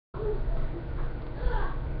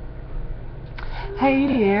Hey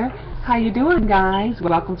there, how you doing, guys?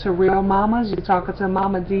 Welcome to Real Mamas. You're talking to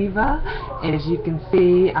Momma Diva. As you can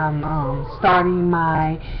see, I'm starting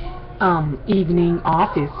my evening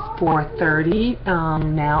off. It's 4:30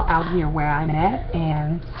 now out here where I'm at,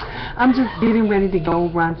 and I'm just getting ready to go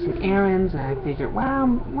run some errands. And I figured,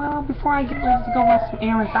 well, before I get ready to go run some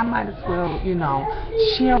errands, I might as well,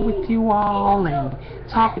 share with you all and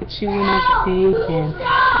talk with you and everything.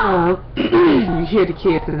 And you hear the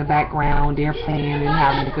kids in the background, they're playing and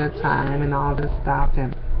having a good time and all this stuff.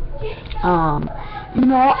 And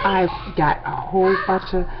I've got a whole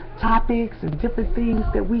bunch of topics and different things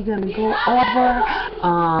that we're gonna go over.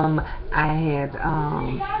 I had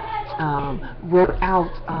wrote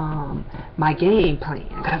out my game plan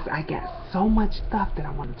because I got so much stuff that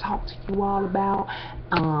I want to talk to you all about.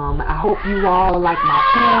 I hope you all like my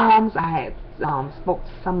poems. I had spoke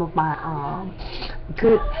to some of my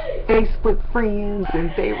good Facebook friends,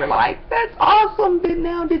 and they were like, "That's awesome! Then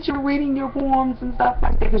now that you're reading your poems and stuff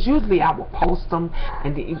like that," because usually I will post them,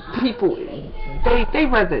 and the people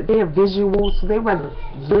they're visual, so they rather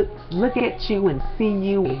look at you and see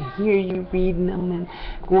you and hear you reading them and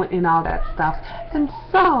going and all that stuff. And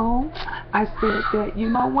so I said that, you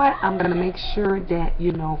know what, I'm gonna make sure that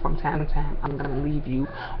from time to time I'm gonna leave you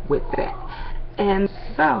with that. And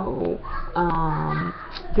so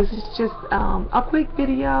this is just a quick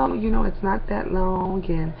video. It's not that long,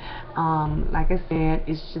 and like I said,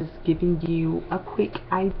 it's just giving you a quick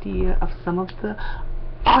idea of some of the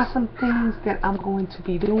awesome things that I'm going to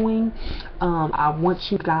be doing. I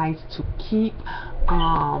want you guys to keep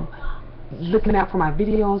looking out for my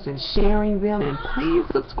videos and sharing them, and please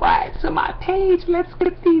subscribe to my page. Let's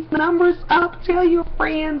get these numbers up. Tell your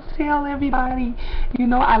friends, tell everybody.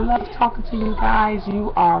 I love talking to you guys.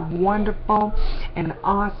 You are wonderful and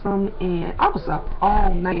awesome, and I was up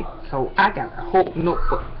all night, so I got a whole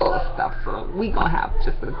notebook full of stuff, so we gonna have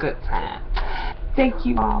just a good time. Thank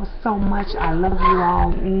you all so much. I love you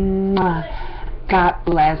all. Mwah. God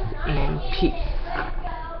bless and peace.